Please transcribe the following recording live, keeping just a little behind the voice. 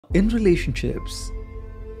in relationships,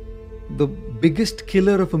 the biggest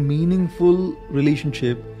killer of a meaningful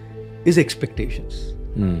relationship is expectations.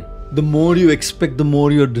 The more you expect, the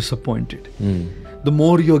more you're disappointed. The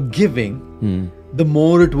more you're giving, the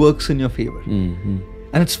more it works in your favor.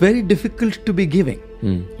 And it's very difficult to be giving.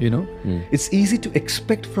 It's easy to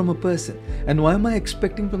expect from a person. And why am I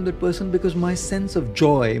expecting from that person? Because my sense of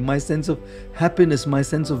joy, my sense of happiness, my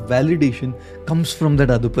sense of validation comes from that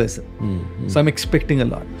other person. So I'm expecting a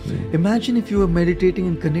lot. Imagine if you were meditating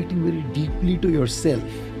and connecting very deeply to yourself,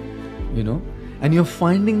 and you're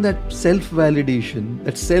finding that self-validation,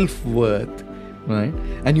 that self-worth, right?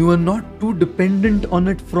 And you are not too dependent on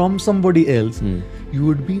it from somebody else. You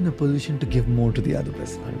would be in a position to give more to the other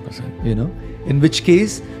person. 100%. In which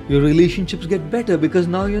case your relationships get better, because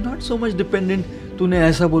now you're not so much dependent. तूने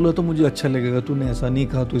ऐसा बोला तो मुझे अच्छा लगेगा, तूने ऐसा नहीं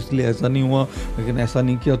कहा तो इसलिए ऐसा नहीं हुआ, लेकिन ऐसा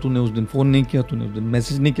नहीं किया, तूने उस दिन फोन नहीं किया, तूने उस दिन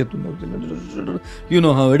मैसेज नहीं किया, तूने उस दिन, you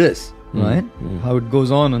know how it is, right? How it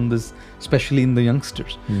goes on this, especially in the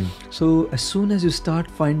youngsters. So as soon as you start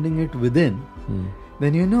finding it within,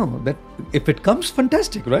 then you know that if it comes,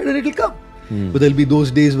 fantastic, right? And it'll come. But there'll be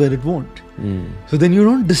those days where it won't. So then you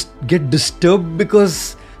don't get disturbed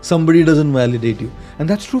because somebody doesn't validate you. And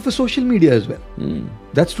that's true for social media as well.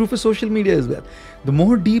 That's true for social media as well. The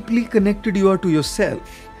more deeply connected you are to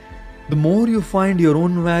yourself, the more you find your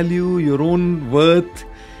own value, your own worth.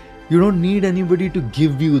 You don't need anybody to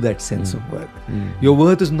give you that sense of worth. Your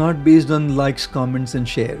worth is not based on likes, comments and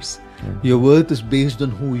shares. Your worth is based on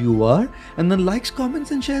who you are, and then likes,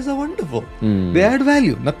 comments and shares are wonderful. They add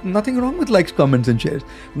value. Nothing wrong with likes, comments and shares.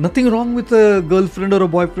 Nothing wrong with a girlfriend or a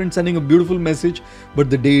boyfriend sending a beautiful message, but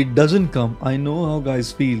the day it doesn't come, I know how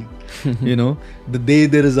guys feel. The day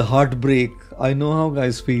there is a heartbreak, I know how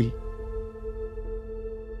guys feel.